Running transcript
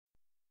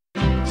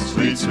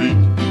Sweet, sweet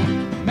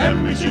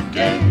memories you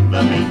gave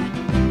me.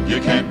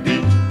 You can't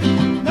beat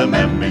the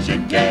memories you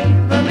gave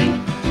me.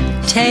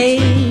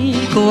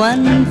 Take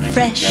one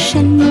fresh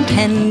and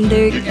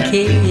tender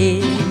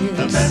kiss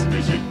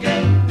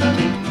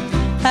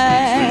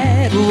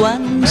at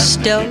one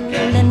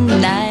stolen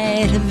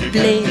night of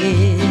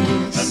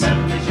bliss.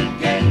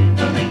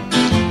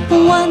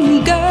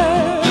 One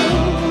girl,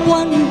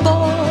 one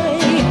boy,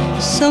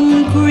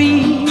 some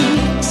grief,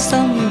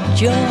 some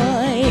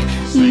joy.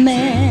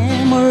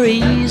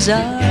 Memories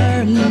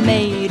are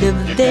made of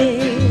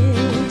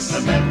this.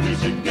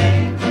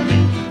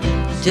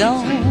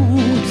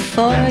 Don't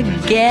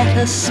forget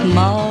a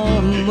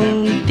small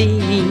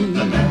moonbeam.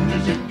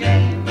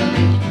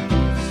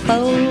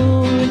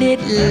 Fold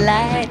it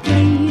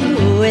lightly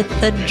with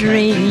a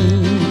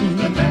dream.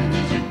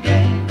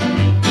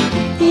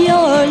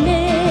 Your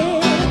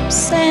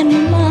lips and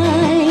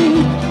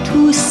mine,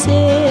 two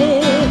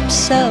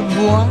sips of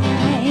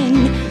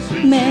wine.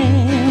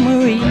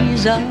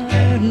 Memories are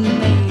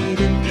made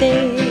of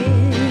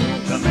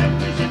this.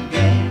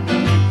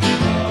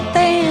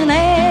 Then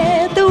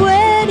at the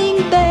wedding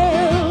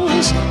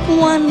bells,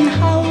 one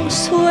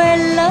house where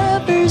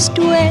lovers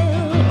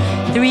dwell.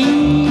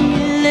 Three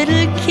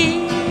little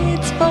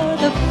kids for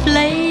the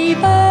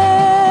flavor.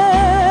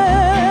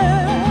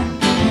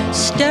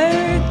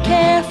 Stir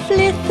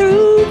carefully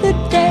through the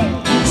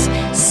days.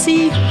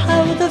 See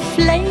how the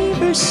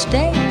flavor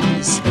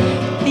stays.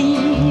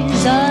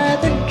 These are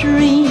the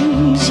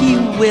dreams you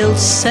will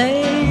savor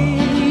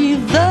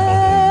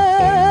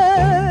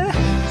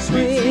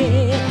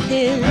with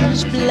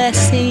His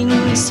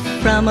blessings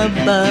from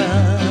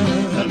above.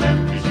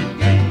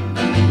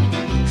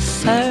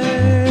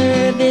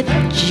 Serve it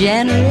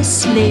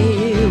generously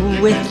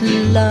with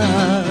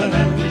love.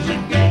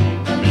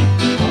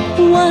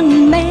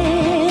 One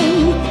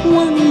man,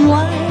 one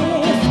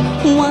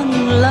wife, one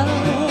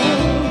love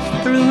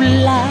through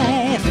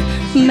life.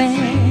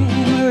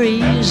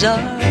 Memories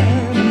are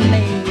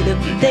made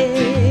of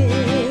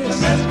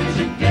this.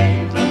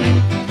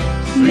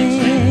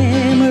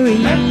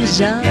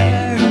 Memories are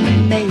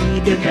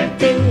made of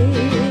this.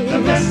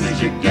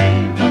 Memories you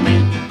gave me.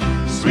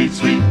 Sweet,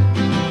 sweet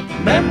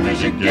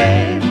memories you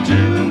gave to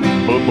me.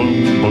 Boom,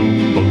 boom, boom,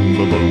 boom,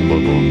 boom,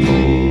 boom,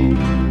 boom.